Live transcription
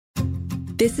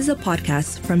This is a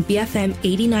podcast from BFM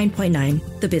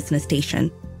 89.9, the business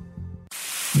station.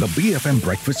 The BFM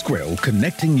Breakfast Grill,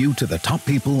 connecting you to the top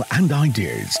people and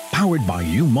ideas. Powered by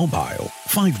U Mobile.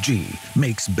 5G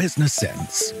makes business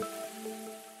sense.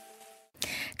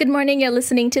 Good morning, you're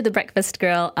listening to The Breakfast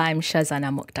Girl. I'm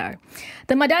Shazana Mukhtar.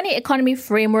 The Madani Economy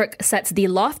Framework sets the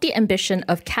lofty ambition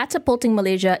of catapulting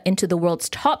Malaysia into the world's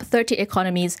top 30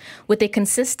 economies with a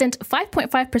consistent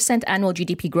 5.5% annual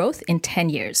GDP growth in 10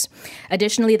 years.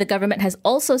 Additionally, the government has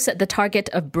also set the target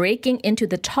of breaking into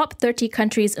the top 30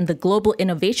 countries in the Global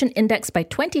Innovation Index by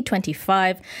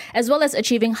 2025, as well as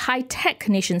achieving high-tech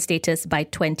nation status by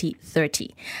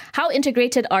 2030. How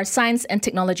integrated are science and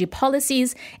technology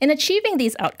policies in achieving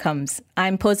these outcomes?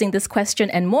 I'm posing this question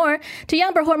and more to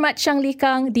Yang Berhormat Chang Lih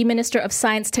Kang, the Minister of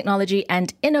Science, Technology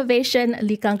and Innovation.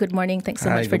 Lih Kang, good morning. Thanks so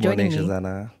much for joining me. Good morning,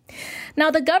 Shazana. Now,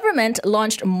 the government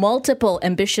launched multiple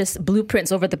ambitious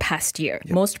blueprints over the past year,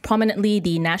 most prominently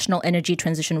the National Energy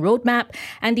Transition Roadmap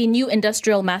and the New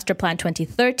Industrial Master Plan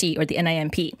 2030, or the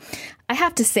NIMP. I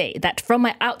have to say that from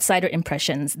my outsider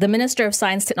impressions, the Minister of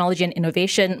Science, Technology and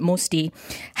Innovation, MOSTI,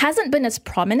 hasn't been as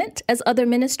prominent as other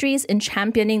ministries in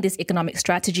championing these economic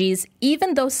strategies,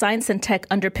 even though science and tech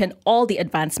underpin all the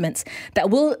advancements that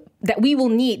we will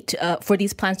need for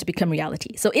these plans to become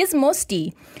reality. So is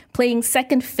MOSTI playing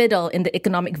second fiddle in the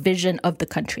economic vision of the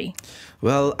country?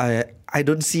 Well, I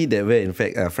don't see that way, in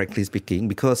fact, frankly speaking,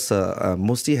 because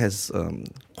MOSTI has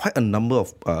quite a number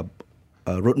of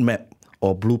roadmap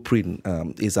or blueprint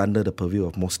is under the purview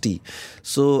of MOSTI.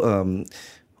 So,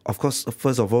 of course,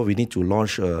 first of all, we need to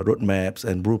launch roadmaps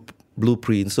and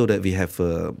blueprints so that we have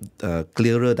a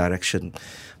clearer direction.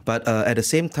 But at the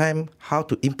same time, how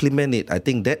to implement it, I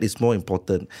think that is more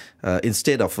important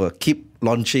instead of keep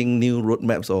launching new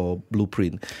roadmaps or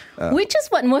blueprint. Which is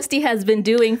what MOSTI has been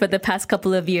doing for the past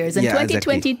couple of years. In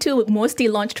 2022, exactly.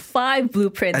 MOSTI launched 5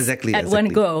 blueprints at one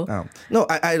go. No,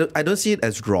 I don't see it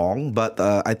as wrong, but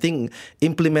I think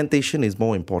implementation is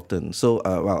more important. So,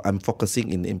 I'm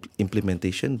focusing in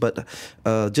implementation. But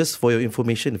just for your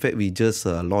information, in fact, we just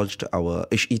launched our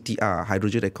HETR,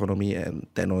 Hydrogen Economy and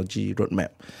Technology Roadmap.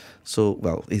 So,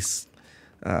 it's...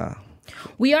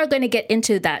 We are going to get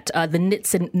into that, the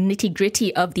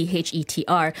nitty-gritty of the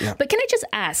HETR. Yeah. But can I just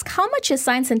ask, how much is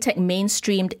science and tech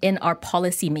mainstreamed in our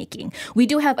policy making? We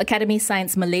do have Academy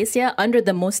Science Malaysia under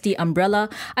the MOSTI umbrella.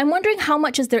 I'm wondering how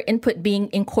much is their input being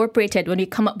incorporated when we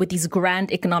come up with these grand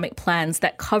economic plans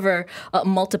that cover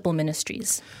multiple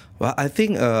ministries? Well, I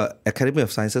think Academy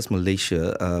of Sciences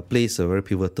Malaysia plays a very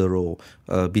pivotal role.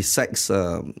 Besides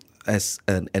as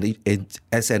an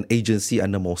agency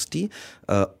under MOSTI,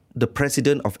 the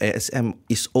president of ASM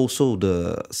is also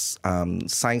the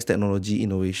Science, Technology,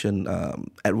 Innovation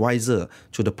advisor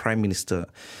to the Prime Minister.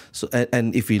 So,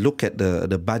 and if we look at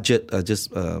the budget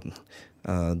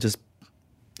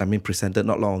presented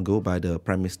not long ago by the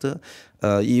Prime Minister,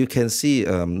 you can see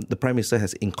the Prime Minister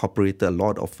has incorporated a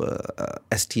lot of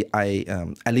STI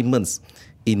elements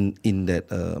in that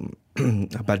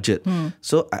budget.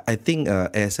 So I think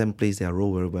ASM plays their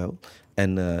role very well,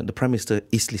 and the Prime Minister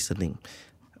is listening.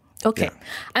 Okay. Yeah.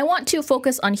 I want to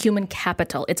focus on human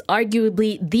capital. It's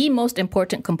arguably the most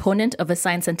important component of a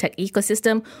science and tech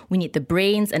ecosystem. We need the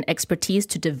brains and expertise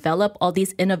to develop all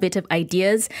these innovative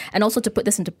ideas and also to put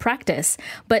this into practice.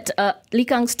 But Lih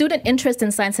Kang, student interest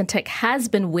in science and tech has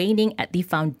been waning at the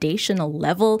foundational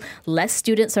level. Less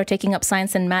students are taking up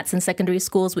science and maths in secondary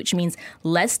schools, which means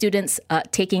less students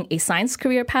taking a science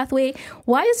career pathway.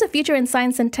 Why is the future in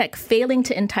science and tech failing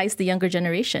to entice the younger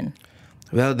generation?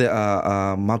 Well, there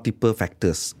are multiple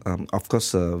factors. Of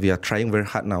course, we are trying very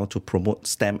hard now to promote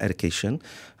STEM education,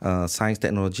 science,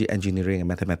 technology, engineering, and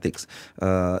mathematics.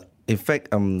 In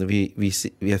fact, we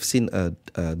have seen a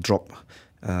drop,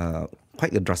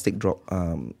 quite a drastic drop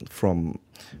from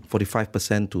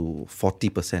 45% to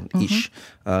 40% each.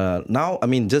 Now,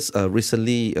 just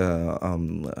recently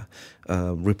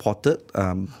reported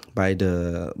by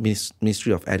the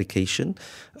Ministry of Education,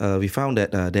 we found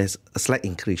that there's a slight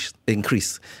increase.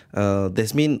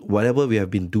 That means whatever we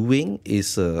have been doing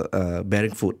is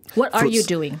bearing fruit. What are you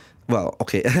doing? Well,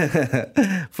 okay.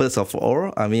 First of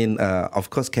all, of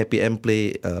course, KPM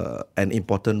play an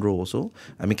important role also.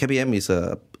 KPM is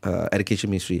a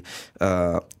education ministry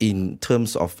in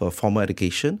terms of formal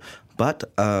education. But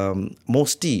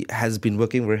MOSTI has been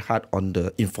working very hard on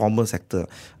the informal sector.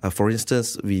 For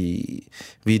instance, we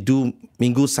do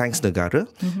Minggu Sains Negara.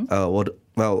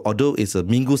 Although it's a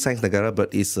Minggu Sains Negara,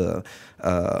 but it's a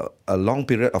long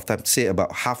period of time, say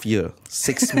about half year,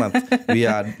 6 months. We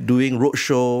are doing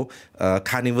roadshow,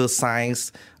 carnival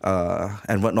science,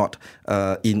 and whatnot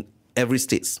in every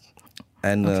state.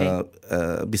 And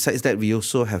besides that, we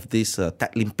also have this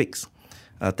Tech Olympics.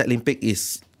 Tech Olympic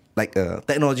is like a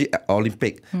technology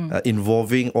Olympic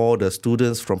involving all the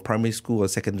students from primary school or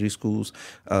secondary schools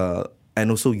and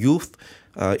also youth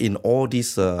in all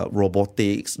these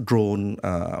robotics, drone,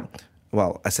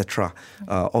 etc.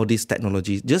 All these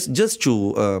technologies, just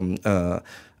to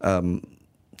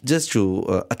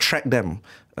attract them.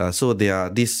 So they are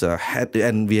this,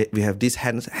 and we have this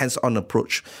hands-on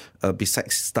approach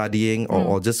besides studying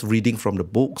or just reading from the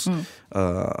books.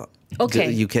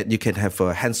 You can have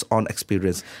a hands-on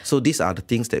experience. So these are the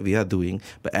things that we are doing.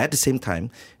 But at the same time,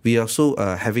 we are also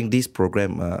having this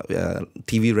program,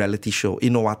 TV reality show,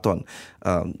 Innovaton.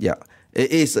 It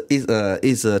is a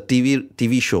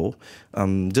TV show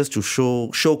just to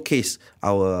showcase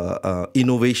our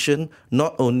innovation,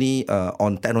 not only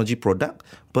on technology product,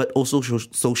 but also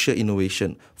social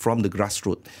innovation from the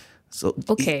grassroots. So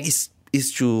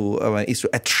it's to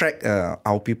attract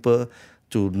our people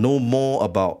to know more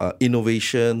about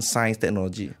innovation, science,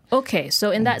 technology. Okay,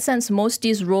 so in that sense,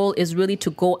 MOSTI's role is really to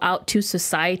go out to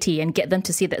society and get them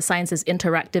to see that science is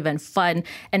interactive and fun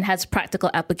and has practical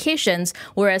applications,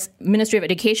 whereas Ministry of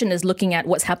Education is looking at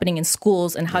what's happening in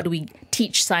schools and how do we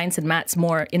teach science and maths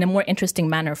more in a more interesting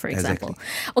manner, for example.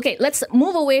 Exactly. Okay, let's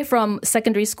move away from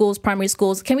secondary schools, primary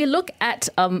schools. Can we look at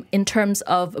in terms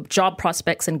of job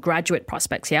prospects and graduate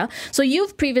prospects, yeah? So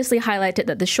you've previously highlighted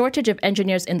that the shortage of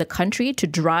engineers in the country to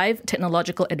drive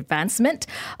technological advancement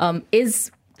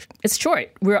it's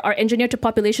short. Our engineer to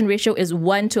population ratio is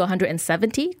 1 to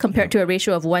 170 compared to a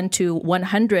ratio of 1 to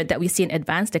 100 that we see in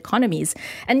advanced economies.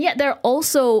 And yet there are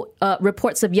also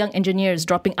reports of young engineers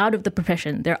dropping out of the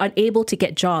profession. They're unable to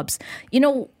get jobs.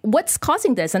 What's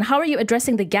causing this, and how are you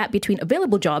addressing the gap between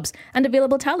available jobs and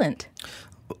available talent?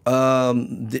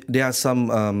 There are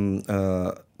some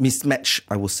mismatch,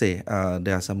 I would say.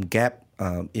 There are some gap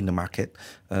in the market.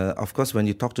 Of course, when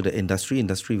you talk to the industry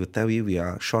will tell you we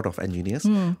are short of engineers.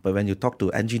 But when you talk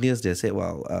to engineers, they say,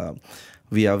 well,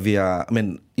 we are. I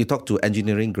mean, you talk to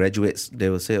engineering graduates,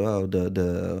 they will say, well,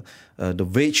 the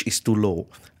wage is too low.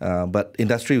 But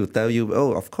industry will tell you,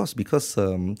 oh, of course, because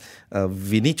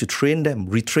we need to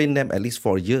retrain them at least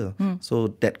for a year. So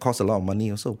that costs a lot of money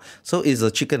also. So it's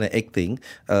a chicken and egg thing.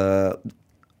 The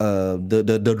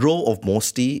role of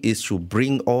MOSTI is to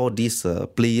bring all these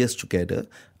players together,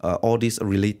 all these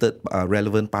related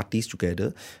relevant parties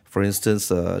together. For instance,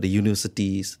 the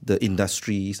universities, the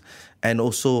industries, and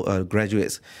also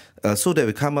graduates, so that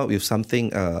we come up with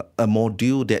something, a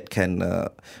module that can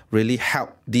really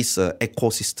help this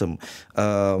ecosystem.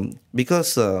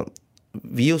 Because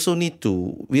we also need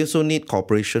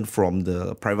cooperation from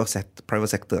the private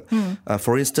sector.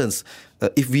 For instance,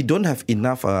 if we don't have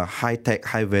enough high tech,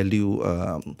 high value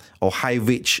or high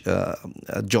wage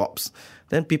jobs,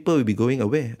 then people will be going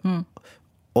away.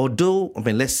 Although,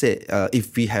 let's say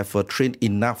if we have trained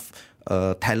enough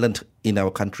talent in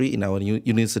our country, in our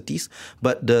universities,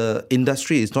 but the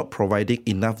industry is not providing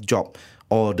enough job,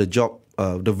 or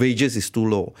the wages is too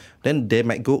low, then they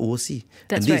might go overseas.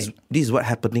 That's and right. This is what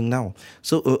happening now.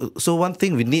 So one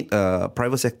thing, we need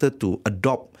private sector to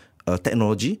adopt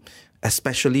technology,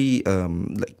 especially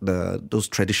like those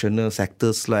traditional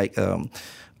sectors like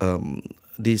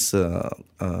this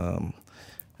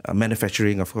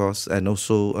manufacturing, of course, and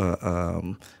also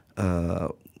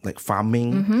like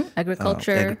farming,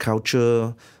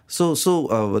 agriculture.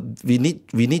 So we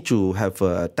need to have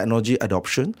technology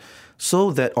adoption,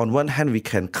 so that on one hand we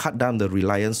can cut down the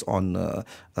reliance on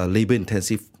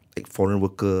labor-intensive like foreign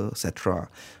workers, etc.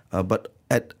 But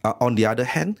on the other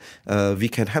hand, we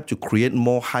can help to create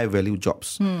more high-value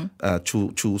jobs so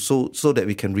that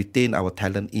we can retain our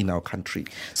talent in our country.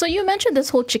 So you mentioned this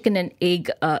whole chicken and egg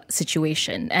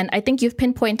situation, and I think you've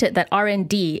pinpointed that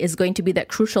R&D is going to be that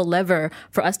crucial lever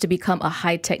for us to become a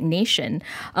high-tech nation.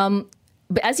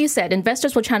 But as you said,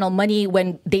 investors will channel money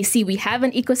when they see we have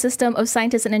an ecosystem of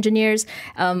scientists and engineers.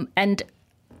 And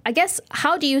I guess,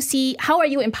 how are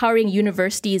you empowering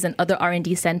universities and other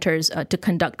R&D centers to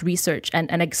conduct research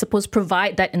and I suppose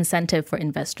provide that incentive for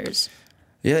investors?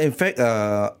 Yeah, in fact,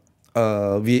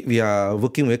 we are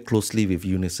working very closely with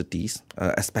universities,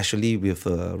 especially with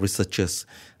researchers.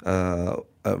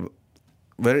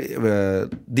 Very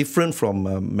different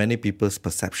from many people's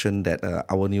perception that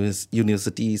our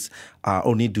universities are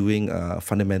only doing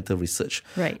fundamental research.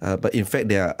 Right. But in fact,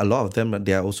 there are a lot of them.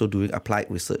 They are also doing applied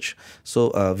research.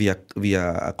 So we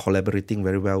are collaborating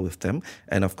very well with them.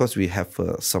 And of course, we have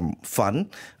some fund,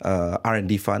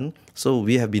 R&D fund. So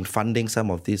we have been funding some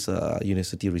of these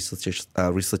university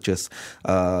researchers.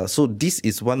 So this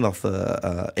is one of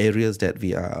the areas that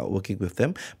we are working with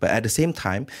them. But at the same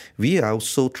time, we are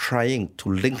also trying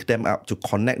to link them up, to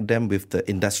connect them with the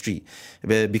industry.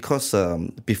 Because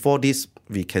before this,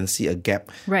 we can see a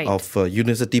gap of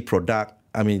university product,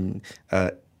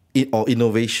 or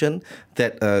innovation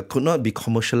that could not be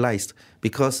commercialized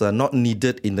because not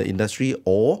needed in the industry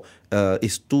or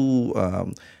is too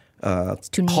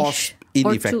cost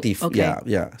ineffective.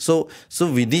 So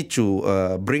we need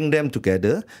to bring them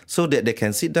together so that they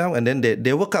can sit down and then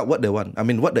they work out what they want.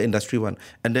 What the industry want,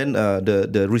 and then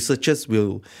the researchers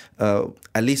will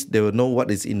at least they will know what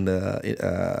is in the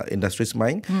industry's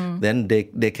mind. Then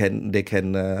they can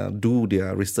do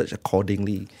their research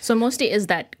accordingly. So MOSTI is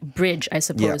that bridge, I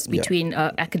suppose, between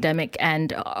academic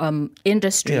and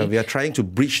industry. Yeah, we are trying to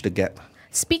bridge the gap.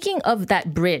 Speaking of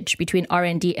that bridge between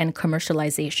R&D and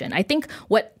commercialization, I think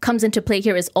what comes into play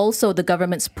here is also the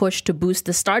government's push to boost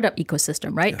the startup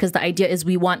ecosystem, right? Because the idea is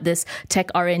we want this tech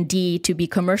R&D to be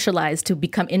commercialized, to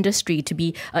become industry, to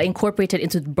be incorporated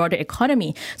into the broader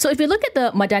economy. So if you look at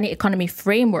the Madani Economy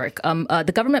Framework,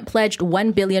 the government pledged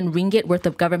 1 billion ringgit worth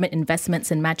of government investments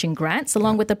in matching grants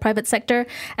along with the private sector.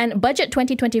 And Budget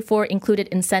 2024 included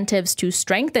incentives to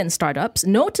strengthen startups,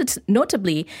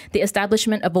 notably the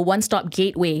establishment of a one-stop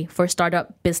gateway for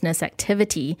startup business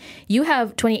activity. You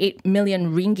have 28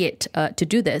 million ringgit to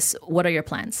do this. What are your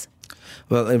plans?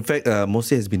 Well, in fact,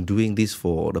 MOSTI has been doing this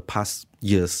for the past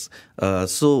years.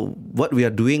 So what we are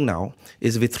doing now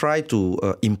is we try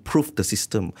to improve the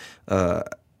system.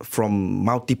 From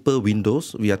multiple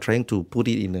windows, we are trying to put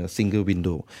it in a single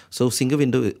window. So single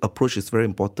window approach is very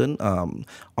important. On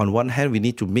one hand, we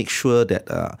need to make sure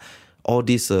that all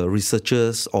these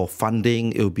researchers or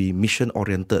funding, it will be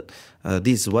mission-oriented.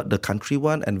 This is what the country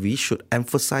want, and we should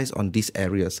emphasize on these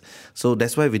areas. So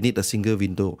that's why we need a single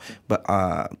window. But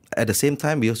at the same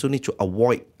time, we also need to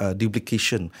avoid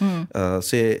duplication.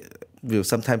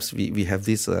 Sometimes we have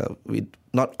this,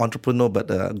 not entrepreneur, but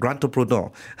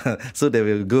grantopreneur. So they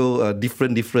will go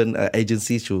different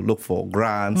agencies to look for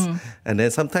grants. And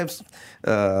then sometimes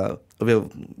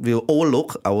we'll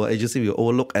overlook, our agency will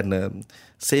overlook, and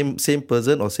same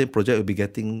person or same project will be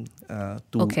getting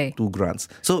two grants.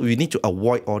 So we need to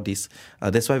avoid all this.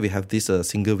 That's why we have this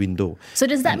single window. So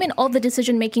does that mean all the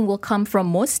decision making will come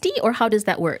from MOSTI, or how does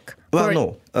that work? Well,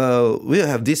 no. We'll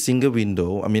have this single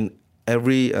window.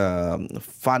 Every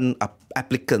fund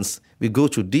applicants will go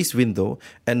to this window,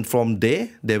 and from there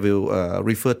they will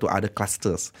refer to other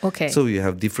clusters. Okay. So you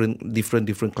have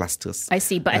different clusters. I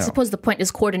see, but I suppose the point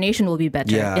is coordination will be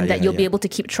better, in that you'll be able to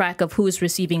keep track of who is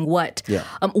receiving what. Yeah.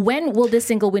 When will this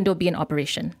single window be in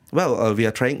operation? Well, we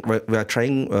are trying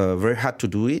very hard to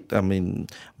do it.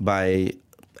 By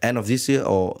end of this year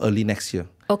or early next year.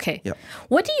 Okay. Yeah.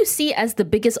 What do you see as the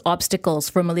biggest obstacles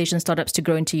for Malaysian startups to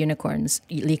grow into unicorns,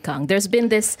 Lih Kang? There's been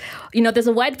this, there's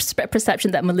a widespread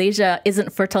perception that Malaysia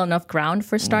isn't fertile enough ground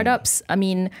for startups.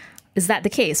 Is that the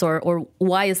case, or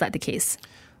why is that the case?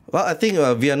 Well, I think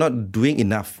we are not doing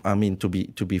enough. To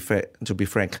be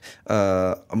frank,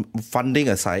 funding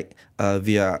aside,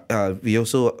 we are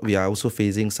also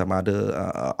facing some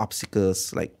other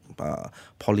obstacles like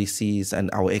policies, and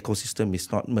our ecosystem is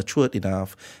not matured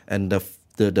enough, and the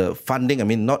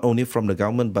funding, not only from the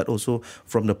government but also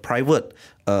from the private,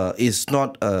 is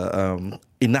not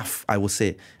enough, I would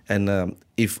say. And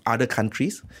if other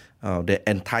countries they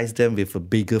entice them with a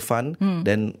bigger fund,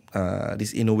 then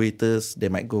these innovators, they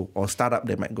might go, or startup,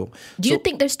 they might go. Do you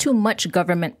think there's too much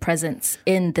government presence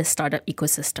in the startup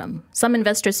ecosystem? Some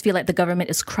investors feel like the government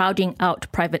is crowding out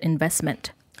private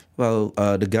investment. Well,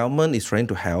 the government is trying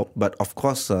to help, but of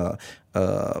course,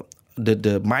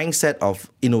 the mindset of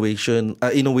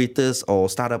innovators or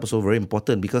startups is also very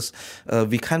important, because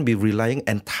we can't be relying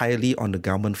entirely on the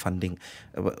government funding.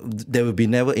 There will be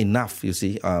never enough, you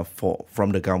see,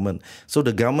 from the government. So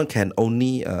the government can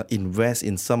only invest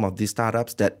in some of these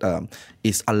startups that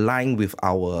is aligned with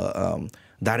our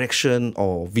direction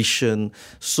or vision.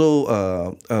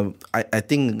 So I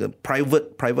think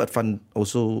private fund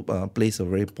also plays a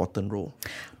very important role.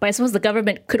 But I suppose the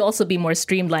government could also be more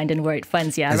streamlined in where it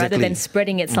funds, Exactly. rather than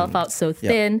spreading itself out so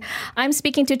thin. Yep. I'm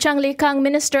speaking to Chang Lih Kang,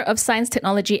 Minister of Science,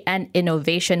 Technology and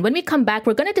Innovation. When we come back,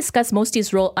 we're going to discuss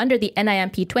MOSTI's role under the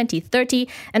NIMP 2030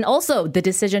 and also the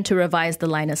decision to revise the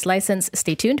Linus license.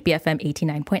 Stay tuned, BFM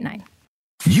 89.9.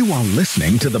 You are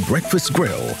listening to The Breakfast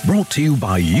Grill, brought to you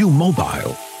by U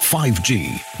Mobile.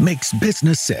 5G makes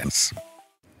business sense.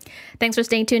 Thanks for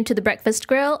staying tuned to The Breakfast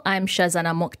Grill. I'm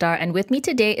Shazana Mokhtar, and with me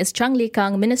today is Chang Lih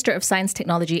Kang, Minister of Science,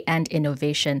 Technology and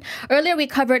Innovation. Earlier, we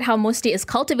covered how MOSTI is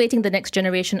cultivating the next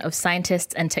generation of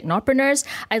scientists and technopreneurs.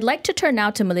 I'd like to turn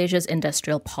now to Malaysia's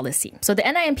industrial policy. So the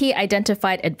NIMP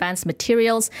identified advanced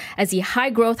materials as a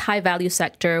high-growth, high-value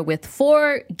sector with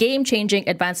 4 game-changing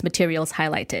advanced materials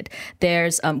highlighted.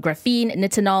 There's graphene,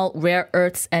 nitinol, rare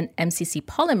earths, and MCC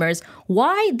polymers.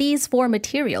 Why these 4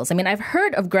 materials? I mean, I've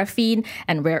heard of graphene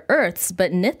and rare earths,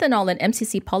 but nitinol and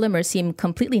MCC polymers seem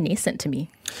completely nascent to me.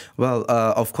 Well,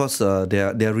 of course,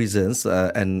 there are reasons,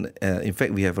 and in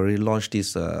fact, we have already launched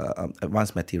this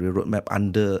advanced material roadmap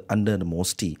under the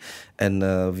MOSTI, and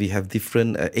we have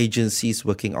different agencies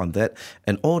working on that.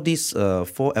 And all these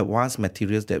 4 advanced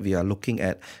materials that we are looking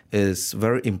at is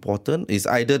very important. It's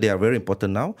either they are very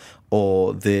important now,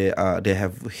 or they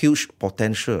have huge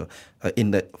potential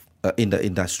in the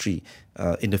industry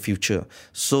in the future.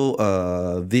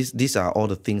 So these are all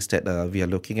the things that we are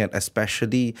looking at,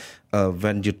 especially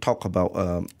when you talk about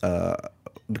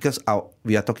because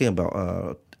we are talking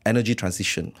about energy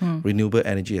transition, renewable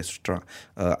energy, etc.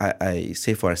 I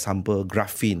say, for example,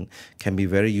 graphene can be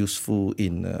very useful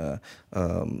in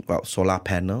solar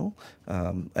panel,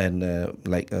 and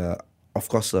of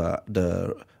course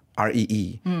the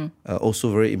REE,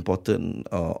 also very important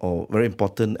or very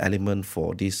important element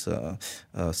for this,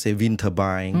 say, wind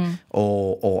turbine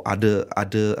or other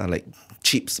like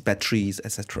chips, batteries,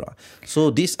 etc.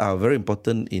 So these are very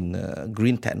important in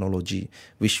green technology,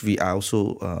 which we are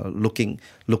also looking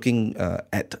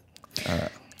at.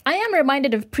 I am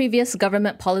reminded of previous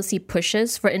government policy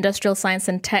pushes for industrial science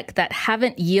and tech that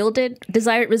haven't yielded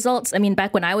desired results. I mean,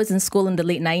 back when I was in school in the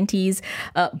late 90s,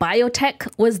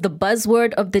 biotech was the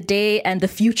buzzword of the day and the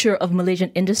future of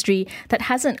Malaysian industry that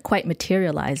hasn't quite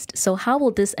materialized. So how will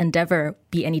this endeavor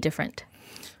be any different?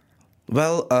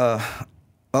 Well,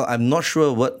 I'm not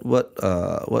sure what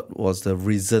was the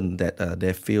reason that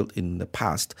they failed in the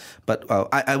past. But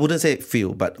I wouldn't say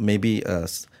fail, but maybe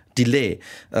delay.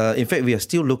 In fact, we are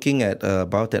still looking at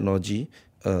biotechnology,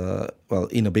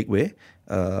 in a big way.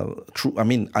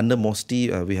 Under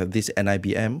MOSTI, we have this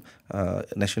NIBM,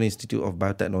 National Institute of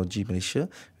Biotechnology Malaysia.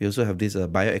 We also have this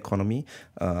bioeconomy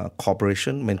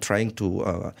corporation, trying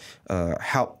to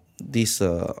help this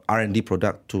R&D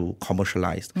product to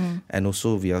commercialize. And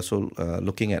also we are also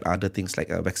looking at other things like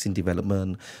vaccine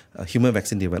development, human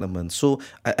vaccine development. So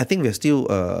I think we are still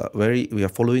we are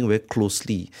following very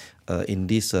closely in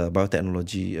this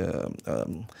biotechnology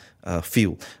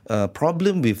field.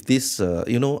 Problem with this,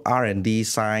 R&D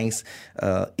science,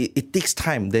 it takes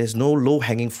time. There's no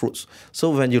low-hanging fruits. So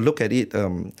when you look at it,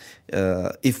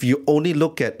 if you only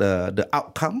look at the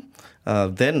outcome,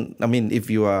 then, if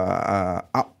you are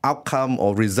outcome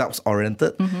or results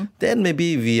oriented, then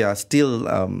maybe we are still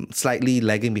slightly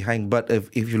lagging behind. But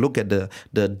if you look at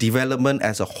the development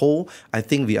as a whole, I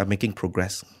think we are making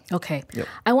progress. Okay. Yep.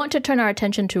 I want to turn our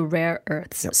attention to rare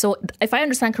earths. Yep. So if I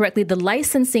understand correctly, the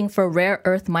licensing for rare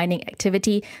earth mining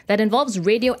activity that involves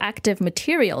radioactive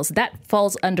materials, that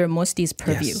falls under MOSTI's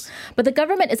purview. Yes. But the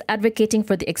government is advocating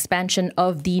for the expansion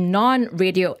of the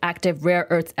non-radioactive rare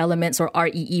earth elements, or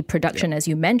REE production, as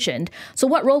you mentioned. So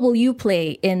what role will you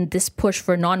play in this push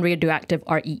for non-radioactive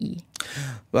REE?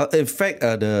 Well, in fact,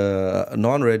 the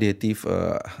non-radiative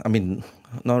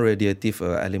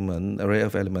element, rare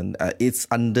earth element, it's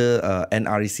under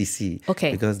NRECC.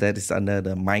 Okay. Because that is under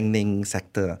the mining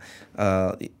sector.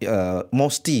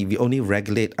 MOSTI, we only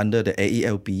regulate under the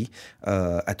AELB,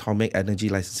 Atomic Energy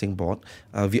Licensing Board.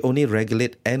 We only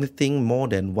regulate anything more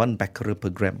than 1 becquerel per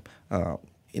gram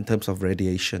in terms of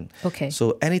radiation. Okay.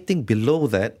 So anything below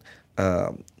that,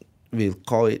 we'll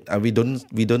call it. We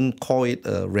don't call it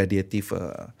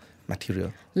radiative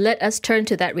material. Let us turn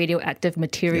to that radioactive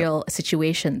material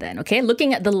situation then, okay?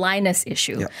 Looking at the Linus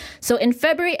issue. Yeah. So in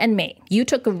February and May, you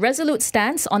took a resolute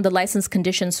stance on the license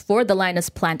conditions for the Linus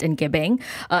plant in Gebeng.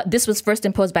 This was first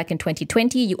imposed back in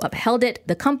 2020. You upheld it.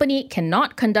 The company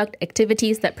cannot conduct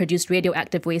activities that produce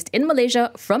radioactive waste in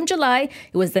Malaysia from July.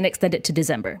 It was then extended to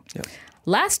December. Yeah.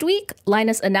 Last week,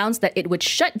 Linus announced that it would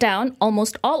shut down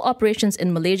almost all operations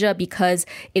in Malaysia because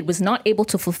it was not able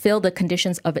to fulfill the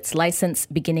conditions of its license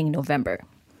beginning November.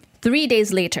 3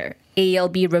 days later,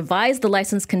 AELB revised the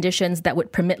license conditions that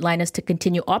would permit Linus to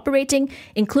continue operating,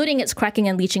 including its cracking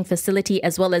and leaching facility,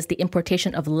 as well as the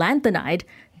importation of lanthanide.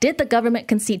 Did the government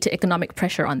concede to economic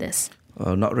pressure on this?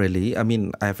 Not really.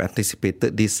 I've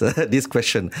anticipated this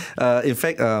question. In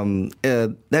fact,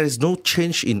 there is no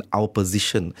change in our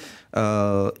position.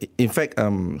 In fact,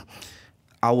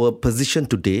 our position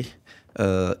today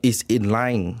is in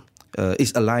line.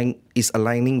 Is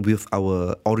aligning with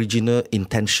our original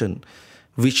intention.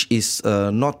 which is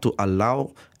not to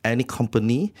allow any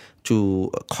company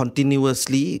to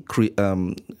continuously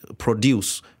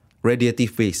produce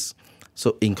radiative waste.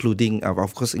 So including,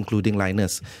 of course, including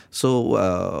liners.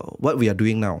 So what we are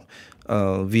doing now,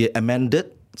 we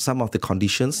amended some of the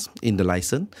conditions in the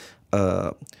license.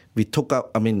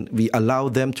 We allow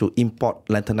them to import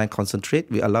lanthanide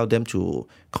concentrate. We allow them to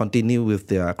continue with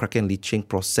their cracking and leaching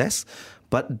process,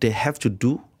 but they have to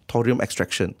do thorium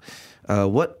extraction.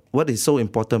 What is so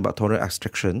important about thorium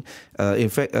extraction? In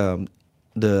fact,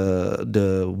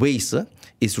 the waste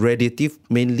is radiative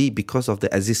mainly because of the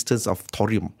existence of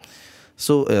thorium.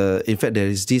 So, in fact, there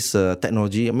is this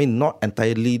technology, not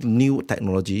entirely new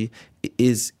technology, it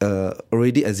is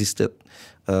already existed.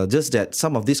 Just that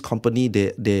some of these companies,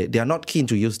 they are not keen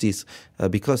to use this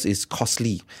because it's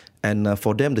costly. And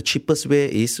for them, the cheapest way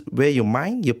is where you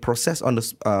mine, you process on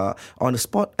the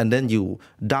spot, and then you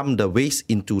dump the waste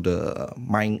into the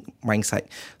mine site.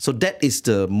 So that is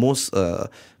the most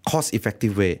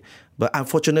cost-effective way. But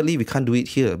unfortunately, we can't do it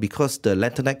here because the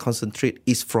lanthanide concentrate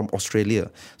is from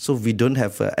Australia. So we don't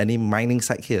have any mining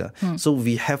site here. So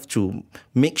we have to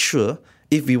make sure,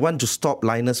 if we want to stop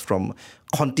liners from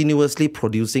continuously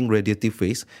producing radiative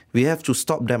waste, we have to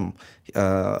stop them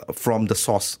from the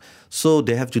source. So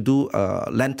they have to do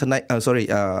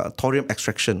thorium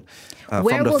extraction from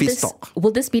the feedstock.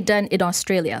 Will this be done in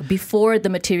Australia before the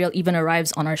material even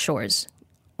arrives on our shores?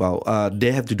 Well,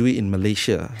 they have to do it in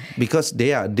Malaysia because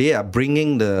they are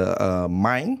bringing the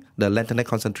lanthanide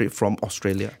concentrate from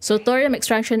Australia. So thorium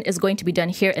extraction is going to be done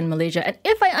here in Malaysia. And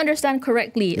if I understand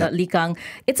correctly, Lih Kang,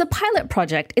 it's a pilot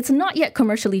project. It's not yet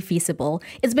commercially feasible.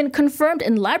 It's been confirmed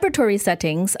in laboratory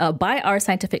settings by our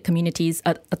scientific community's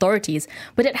authorities,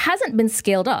 but it hasn't been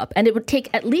scaled up. And it would take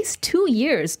at least 2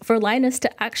 years for Lynas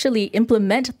to actually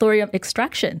implement thorium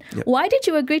extraction. Yep. Why did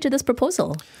you agree to this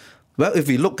proposal? Well, if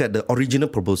we look at the original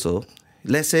proposal,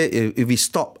 let's say if we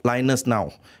stop liners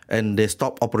now and they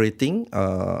stop operating,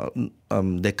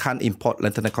 they can't import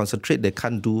lanthanide concentrate, they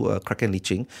can't do crack and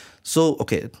leaching. So,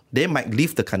 they might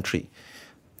leave the country.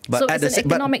 But so it's an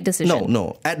economic decision?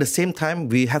 No. At the same time,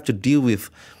 we have to deal with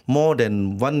more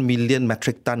than 1 million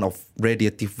metric ton of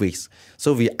radiative waste.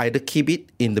 So we either keep it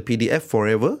in the PDF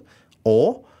forever,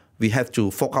 or we have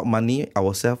to fork out money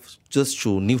ourselves just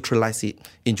to neutralize it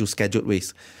into scheduled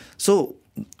waste. So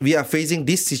we are facing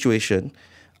this situation.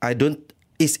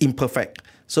 It's imperfect.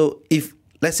 So if,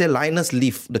 let's say, liners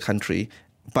leave the country,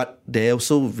 but they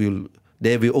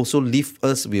will also leave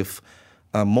us with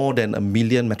more than 1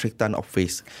 million metric ton of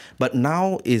waste. But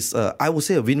now is, I would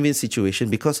say, a win-win situation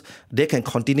because they can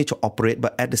continue to operate,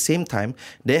 but at the same time,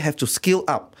 they have to scale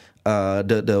up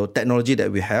the technology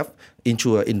that we have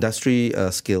into an industry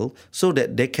scale, so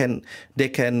that they can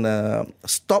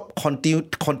stop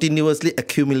continuously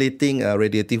accumulating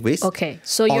radiative waste. Okay,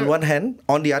 so on one hand,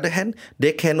 on the other hand,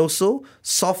 they can also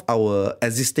solve our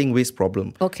existing waste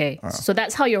problem. Okay, so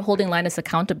that's how you're holding Lynas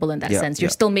accountable in that sense.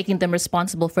 You're still making them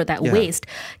responsible for that waste.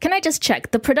 Can I just check,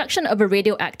 the production of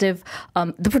radioactive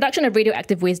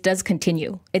waste does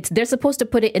continue. They're supposed to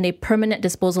put it in a permanent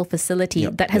disposal facility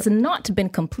that has not been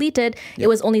completed. It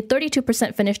was only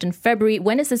 32% finished in February.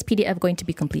 When is this PDF going to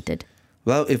be completed?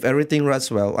 Well, if everything runs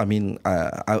well, I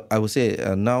would say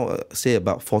now say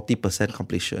about 40%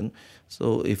 completion.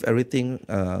 So if everything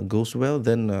goes well,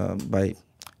 then by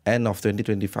end of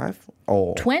 2025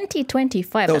 or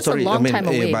 2025. That's a long time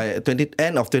away. By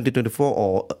end of 2024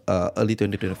 or early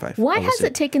 2025. Why has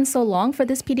it taken so long for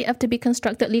this PDF to be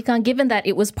constructed, Lih Kang, given that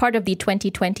it was part of the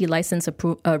 2020 license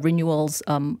renewals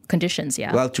conditions?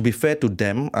 Yeah. Well, to be fair to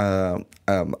them,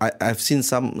 I've seen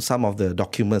some of the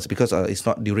documents because it's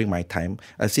not during my time.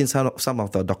 I've seen some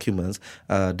of the documents.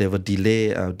 There were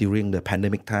delay during the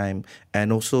pandemic time,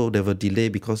 and also there were delay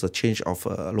because of change of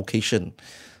location.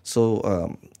 So,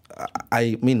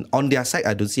 on their side,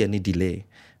 I don't see any delay.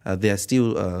 They are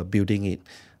still building it.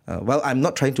 Well, I'm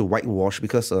not trying to whitewash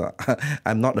because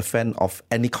I'm not a fan of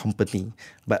any company,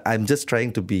 but I'm just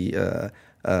trying to be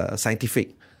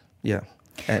scientific,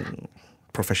 and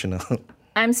professional.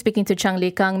 I'm speaking to Chang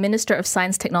Lih Kang, Minister of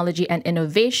Science, Technology and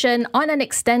Innovation, on an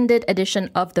extended edition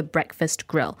of The Breakfast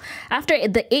Grill. After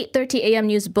the 8:30 a.m.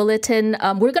 news bulletin,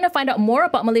 we're going to find out more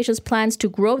about Malaysia's plans to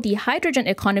grow the hydrogen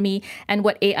economy and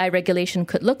what AI regulation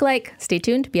could look like. Stay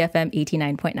tuned, BFM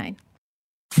 89.9.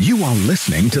 You are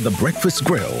listening to The Breakfast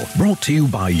Grill, brought to you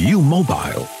by U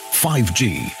Mobile.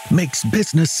 5G makes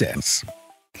business sense.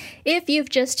 If you've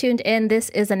just tuned in, this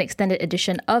is an extended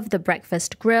edition of The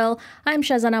Breakfast Grill. I'm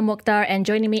Shazana Mokhtar, and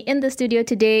joining me in the studio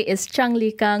today is Chang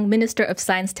Lih Kang, Minister of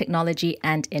Science, Technology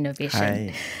and Innovation.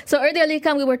 Hi. So earlier, Lih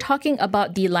Kang, we were talking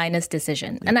about the Linus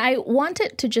decision. And I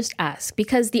wanted to just ask,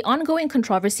 because the ongoing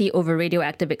controversy over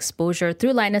radioactive exposure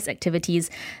through Linus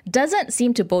activities doesn't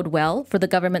seem to bode well for the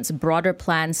government's broader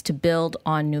plans to build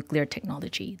on nuclear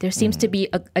technology. There seems to be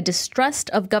a distrust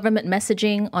of government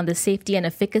messaging on the safety and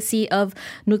efficacy of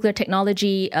nuclear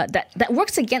technology that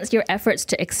works against your efforts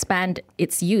to expand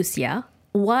its use, yeah?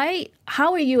 Why?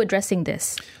 How are you addressing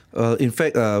this? In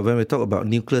fact, when we talk about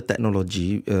nuclear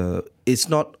technology, it's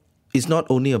not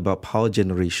only about power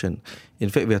generation. In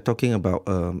fact, we are talking about,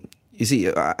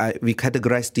 we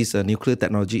categorize this nuclear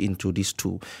technology into these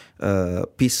two,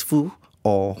 peaceful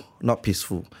or not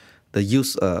peaceful. The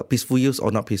use, peaceful use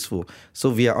or not peaceful. So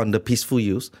we are on the peaceful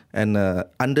use, and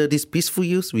under this peaceful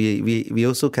use, we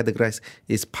also categorize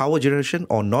is power generation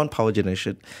or non-power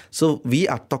generation. So we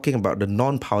are talking about the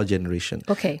non-power generation.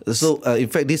 Okay. So in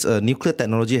fact, this nuclear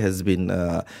technology has been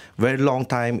very long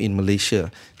time in Malaysia,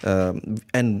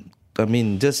 and I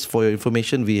mean, just for your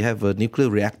information, we have a nuclear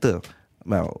reactor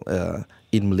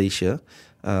in Malaysia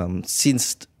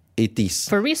since 80s.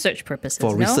 For research purposes,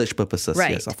 For research purposes,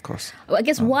 right. yes, of course. Well, I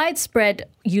guess widespread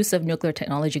use of nuclear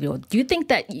technology, do you think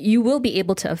that you will be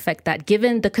able to affect that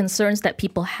given the concerns that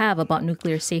people have about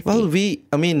nuclear safety? Well,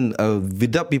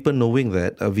 without people knowing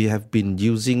that, we have been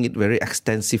using it very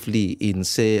extensively in,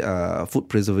 say, food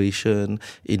preservation,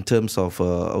 in terms of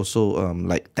also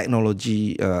like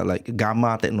technology, like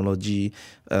gamma technology,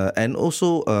 and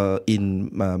also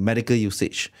in medical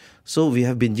usage. So we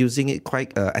have been using it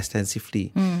quite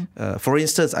extensively. For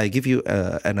instance, I give you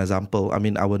an example. I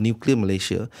mean, our nuclear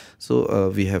Malaysia.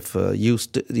 So we have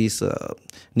used this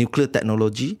nuclear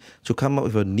technology to come up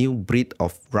with a new breed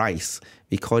of rice.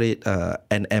 We call it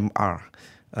NMR.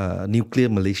 Nuclear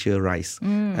Malaysia rice,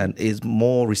 and is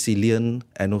more resilient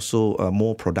and also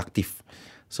more productive.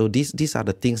 So these are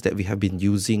the things that we have been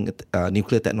using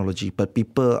nuclear technology. But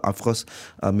people, of course,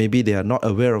 maybe they are not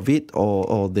aware of it,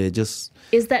 or they just...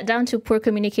 Is that down to poor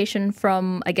communication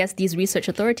from, I guess, these research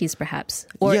authorities, perhaps?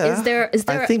 Or Yeah, is there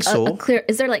I think so.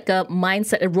 is there like a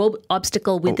mindset, a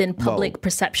obstacle within public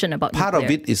perception about part nuclear?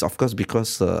 of it is, of course,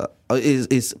 because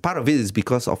part of it is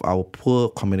because of our poor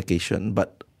communication.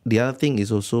 But the other thing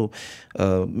is also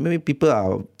maybe people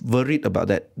are worried about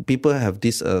that. People have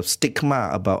this stigma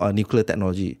about nuclear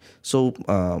technology. So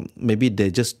maybe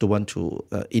they just don't want to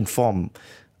inform,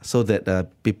 so that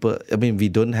people, I mean, we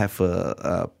don't have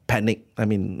a panic. I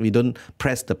mean, we don't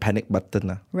press the panic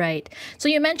button. Right. So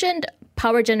you mentioned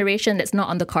power generation that's not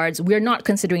on the cards. We're not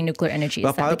considering nuclear energy.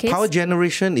 Is that the case? Power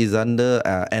generation is under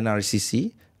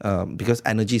NRCC. Because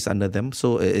energy is under them,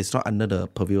 so it's not under the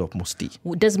purview of MOSTI.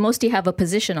 Does MOSTI have a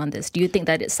position on this? Do you think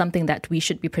that it's something that we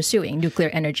should be pursuing, nuclear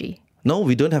energy? No,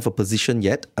 we don't have a position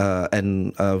yet,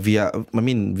 and we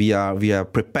are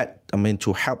prepared. I mean,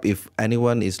 to help if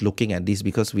anyone is looking at this,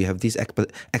 because we have this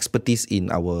expertise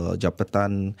in our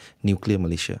Jabatan Nuclear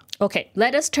Malaysia. Okay,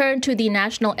 let us turn to the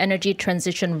National Energy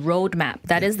Transition Roadmap.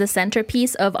 That is the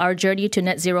centerpiece of our journey to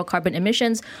net zero carbon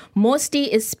emissions. MOSTI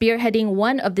is spearheading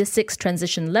one of the 6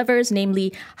 transition levers,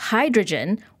 namely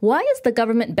hydrogen. Why is the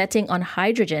government betting on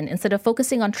hydrogen instead of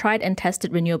focusing on tried and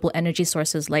tested renewable energy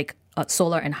sources like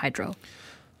solar and hydro?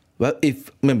 Well, if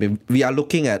maybe we are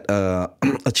looking at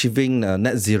achieving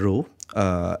net zero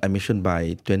emission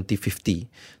by 2050,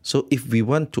 so if we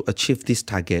want to achieve this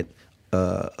target,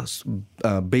 if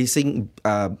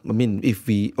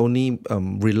we only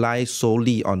rely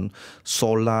solely on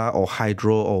solar or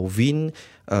hydro or wind,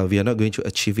 we are not going to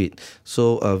achieve it.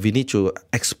 So we need to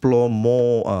explore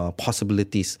more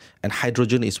possibilities, and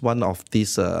hydrogen is one of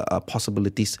these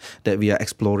possibilities that we are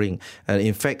exploring. And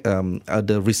in fact,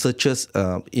 the researchers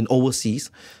in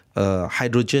overseas,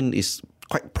 hydrogen is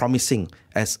quite promising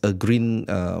as a green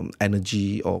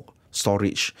energy or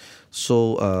storage.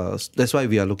 So that's why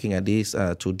we are looking at this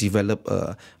to develop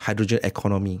a hydrogen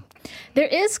economy. There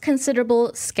is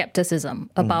considerable skepticism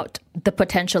about the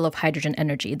potential of hydrogen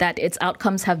energy, that its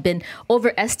outcomes have been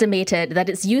overestimated, that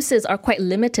its uses are quite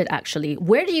limited, actually.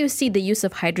 Where do you see the use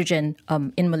of hydrogen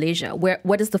in Malaysia?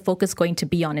 What is the focus going to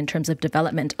be on in terms of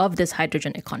development of this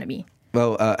hydrogen economy?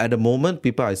 Well, at the moment,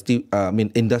 people are still,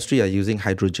 industry are using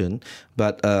hydrogen,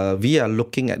 but we are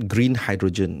looking at green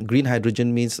hydrogen. Green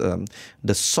hydrogen means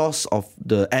the source of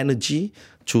the energy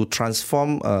to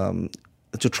transform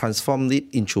it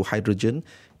into hydrogen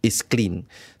is clean.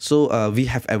 So we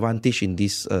have advantage in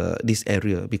this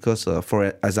area because,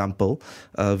 for example,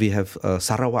 we have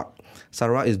Sarawak.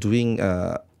 Sarawak is doing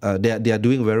they are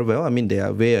doing very well. I mean, they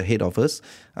are way ahead of us.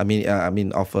 I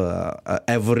mean, of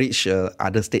average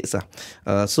other states.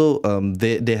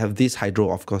 They have this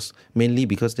hydro, of course, mainly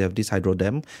because they have this hydro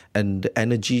dam, and the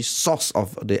energy source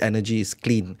of the energy is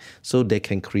clean, so they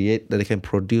can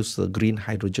produce green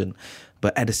hydrogen.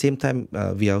 But at the same time,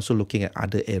 we are also looking at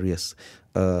other areas.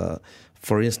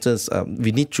 For instance,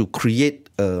 we need to create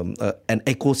an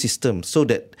ecosystem so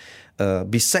that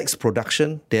besides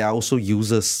production, there are also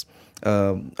users.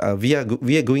 We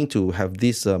are going to have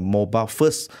this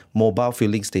first mobile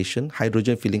filling station,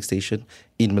 hydrogen filling station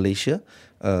in Malaysia.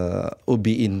 Will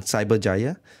be in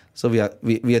Cyberjaya. So we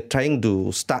are trying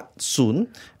to start soon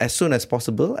as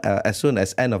possible, as soon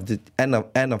as end of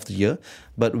the year.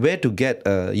 But where to get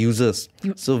users?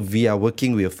 So we are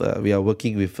working with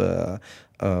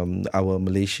our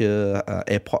Malaysia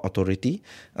Airport Authority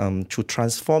to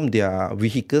transform their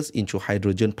vehicles into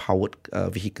hydrogen-powered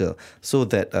vehicle. So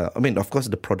that, of course,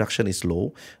 the production is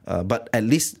low, but at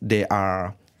least there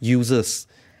are users.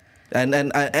 And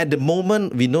at the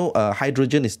moment, we know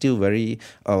hydrogen is still very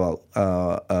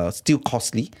still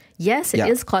costly. Yes, it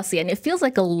is costly, and it feels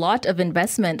like a lot of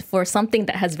investment for something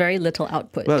that has very little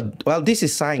output. Well, this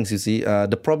is science, you see.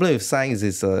 The problem with science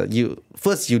is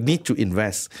you need to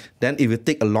invest. Then it will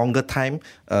take a longer time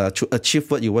to achieve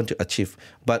what you want to achieve.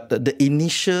 But the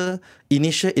initial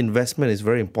investment is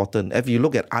very important. If you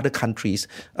look at other countries,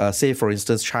 say for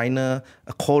instance China,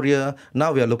 Korea,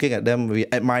 now we are looking at them, we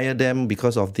admire them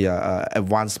because of their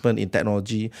advancement in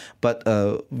technology. But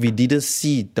we didn't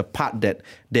see the part that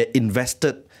they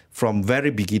invested from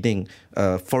very beginning.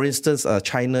 For instance,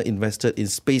 China invested in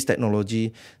space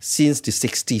technology since the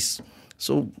 60s.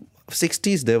 So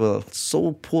 60s, they were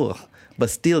so poor, but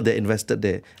still they invested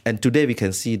there. And today we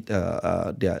can see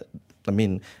their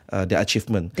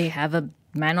achievement. They have a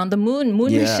man on the moon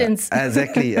missions.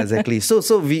 Exactly.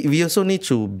 So we also need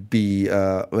to be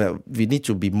we need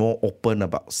to be more open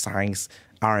about science,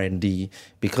 R&D,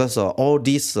 because all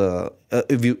these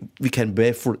we can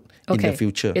bear fruit in the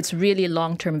future. It's really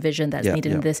long-term vision that's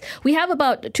needed in this. We have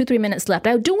about 2-3 minutes left.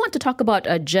 I do want to talk about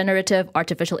generative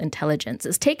artificial intelligence.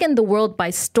 It's taken the world by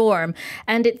storm,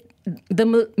 and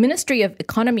the Ministry of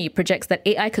Economy projects that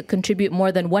AI could contribute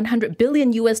more than $100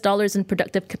 billion in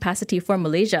productive capacity for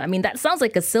Malaysia. I mean, that sounds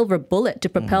like a silver bullet to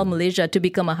propel Malaysia to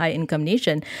become a high-income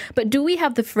nation. But do we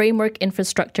have the framework,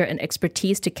 infrastructure, and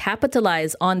expertise to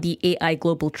capitalize on the AI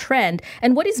global trend?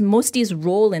 And what is MOSTI's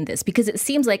role in this? Because it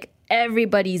seems like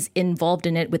everybody's involved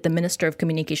in it, with the Minister of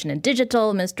Communication and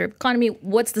Digital, Minister of Economy.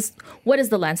 What is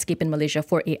the landscape in Malaysia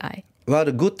for AI? Well,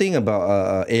 the good thing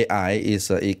about AI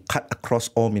is it cut across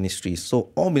all ministries. So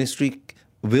all ministries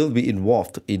will be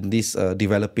involved in this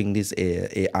developing this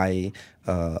AI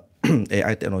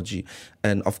AI technology.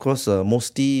 And of course,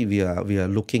 mostly we are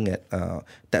looking at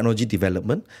technology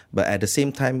development, but at the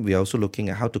same time, we are also looking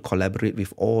at how to collaborate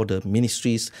with all the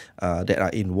ministries that are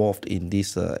involved in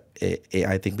this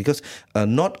AI thing. Because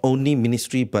not only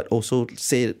ministry, but also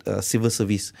say civil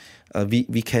service,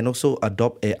 we can also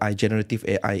adopt AI, generative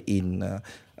AI in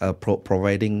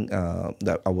providing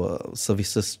our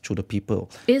services to the people.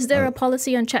 Is there a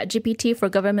policy on ChatGPT for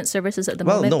government services at the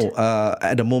moment? Well, no.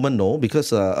 At the moment, no,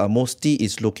 because MOSTI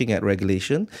is looking at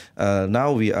regulation.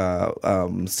 Now we are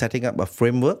setting up a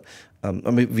framework.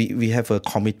 We have a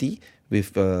committee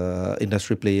with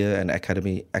industry player and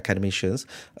academicians.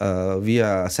 We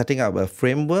are setting up a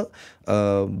framework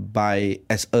by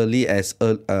as early as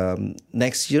early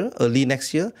next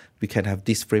year, we can have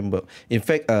this framework. In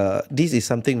fact, this is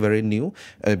something very new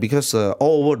because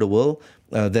all over the world,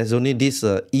 there's only this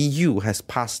EU has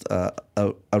passed a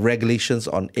regulations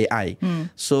on AI.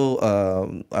 So,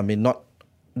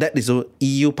 that is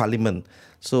EU Parliament.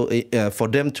 So for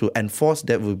them to enforce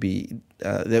that will be,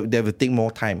 they will take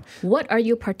more time. What are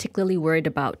you particularly worried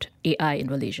about AI in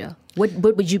Malaysia? What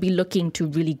would you be looking to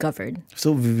really govern?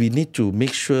 So we need to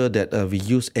make sure that we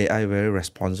use AI very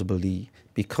responsibly,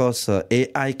 because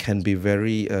AI can be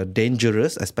very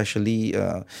dangerous, especially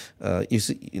you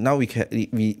see, now we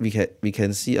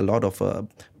can see a lot of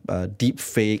deep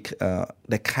fake,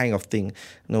 that kind of thing.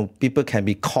 People can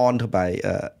be conned by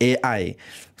AI.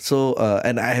 So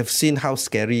and I have seen how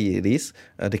scary it is.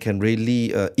 They can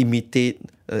really imitate.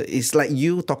 It's like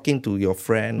you talking to your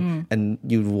friend, and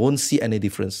you won't see any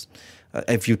difference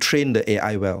if you train the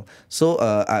AI well. So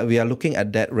we are looking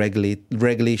at that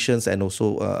regulations and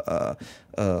also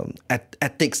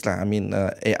ethics,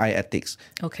 AI ethics.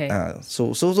 Okay.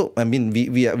 So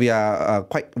we are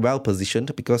quite well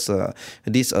positioned, because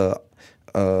these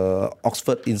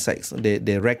Oxford Insights,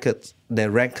 they they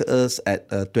rank us at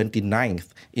 29th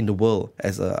in the world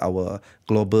as our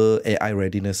global AI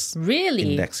readiness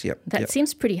index. Yep. That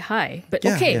seems pretty high. But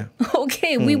Yeah, okay, yeah.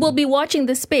 okay, we will be watching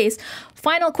this space.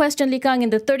 Final question, Lih Kang, in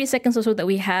the 30 seconds or so that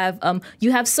we have.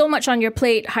 You have so much on your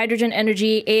plate: hydrogen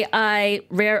energy, AI,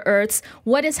 rare earths.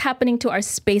 What is happening to our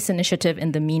space initiative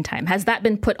in the meantime? Has that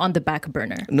been put on the back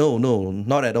burner? No,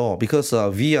 not at all. Because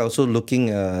we are also looking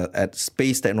at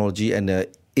space technology, and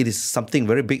it is something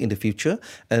very big in the future.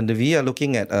 And we are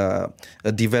looking at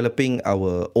developing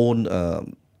our own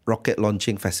rocket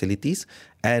launching facilities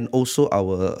and also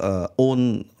our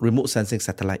own remote sensing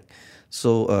satellite.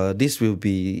 So this will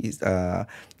be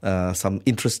some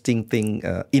interesting thing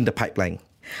in the pipeline.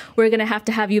 We're going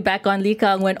to have you back on, Lih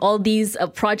Kang, when all these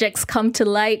projects come to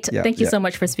light. Thank you so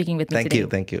much for speaking with me today.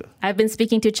 Thank you. I've been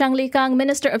speaking to Chang Lih Kang,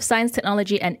 Minister of Science,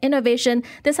 Technology and Innovation.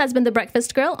 This has been The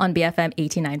Breakfast Grill on BFM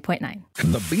 89.9.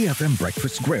 The BFM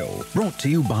Breakfast Grill, brought to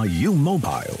you by U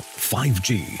Mobile.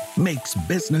 5G makes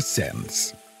business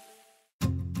sense.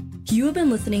 You have been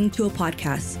listening to a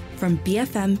podcast from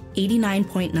BFM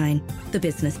 89.9, the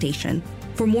business station.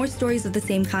 For more stories of the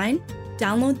same kind,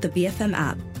 download the BFM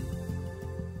app.